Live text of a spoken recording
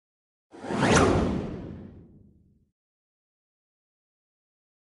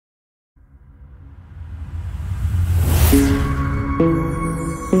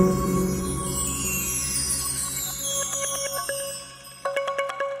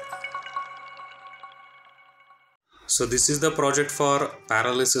So this is the project for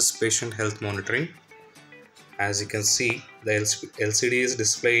paralysis patient health monitoring. As you can see, the LCD is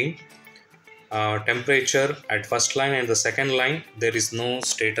displaying temperature at first line, and the second line there is no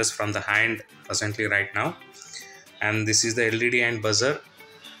status from the hand presently right now. And this is the LED and buzzer,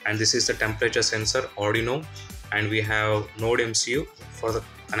 and this is the temperature sensor Arduino, and we have node MCU for the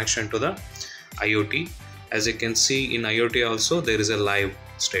connection to the IoT. As you can see, in IoT also there is a live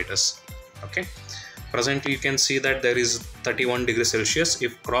status. Okay, presently you can see that there is 31 degrees Celsius.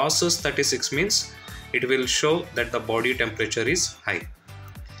 If crosses 36 means it will show that the body temperature is high.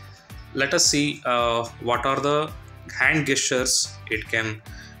 Let us see what are the hand gestures it can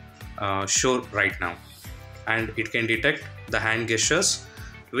show right now, and it can detect the hand gestures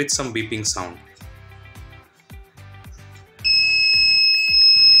with some beeping sound.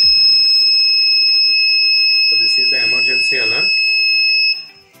 So this is the emergency alert,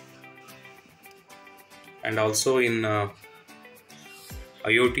 and also in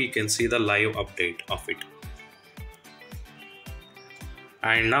IoT you can see the live update of it.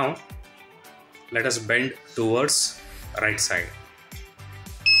 And now let us bend towards right side.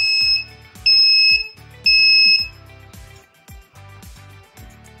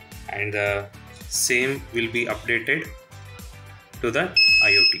 And the same will be updated to the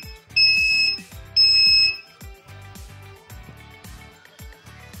IoT.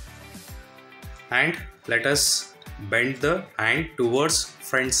 And let us bend the hand towards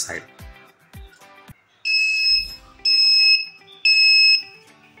front side.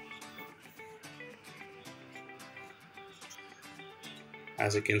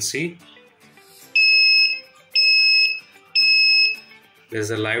 As you can see, there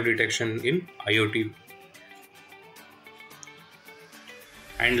is a live detection in IoT.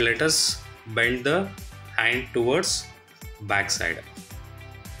 And let us bend the hand towards back side.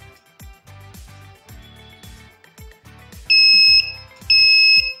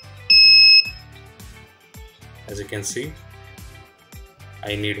 As you can see,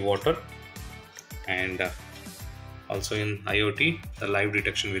 I need water, and also in IoT the live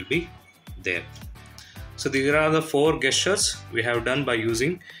detection will be there. So these are the 4 gestures we have done by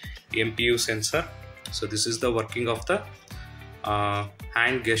using MPU sensor. So this is the working of the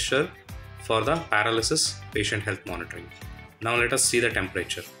hand gesture for the paralysis patient health monitoring. Now let us see the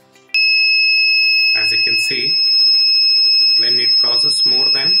temperature. As you can see, when it crosses more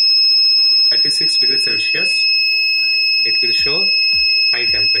than 36 degrees Celsius, it will show high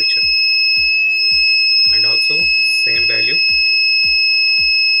temperature, and also same value,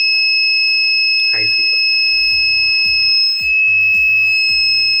 high fever.